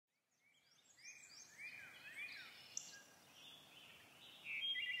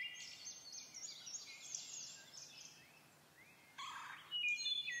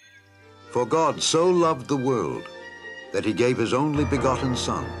For God so loved the world, that he gave his only begotten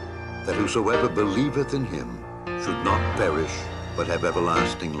Son, that whosoever believeth in him should not perish, but have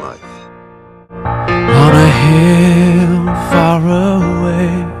everlasting life. On a hill far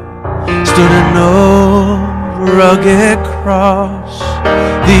away stood an old rugged cross,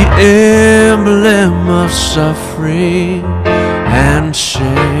 the emblem of suffering and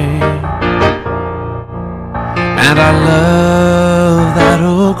shame. And I love that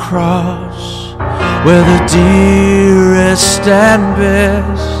old cross, where the dearest and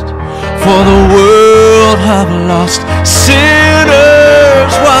best for the world of lost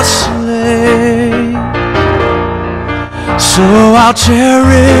sinners was slain. So I'll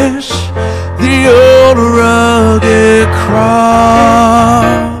cherish the old rugged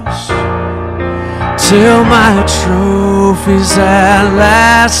cross till my trophies at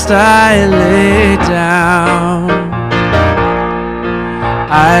last I lay down.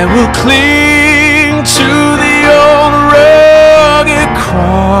 I will cling to the old rugged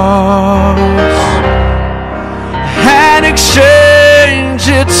cross and exchange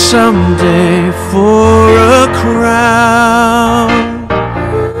it someday for a crown.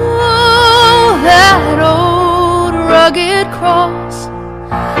 Oh, that old rugged cross,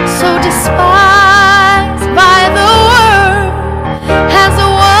 so despised by the world, has a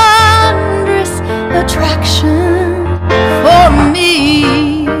wondrous attraction for me.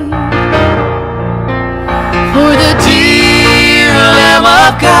 For the dear Lamb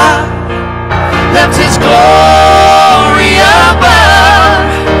of God left his glory above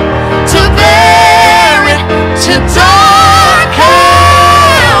to bear it to dark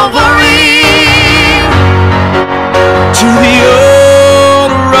Calvary. To the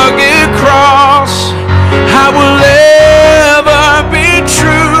old rugged cross I will ever be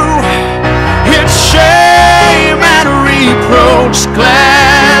true, its shame and reproach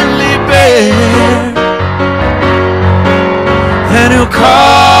gladly bear. Then he'll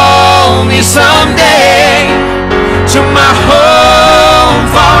call me someday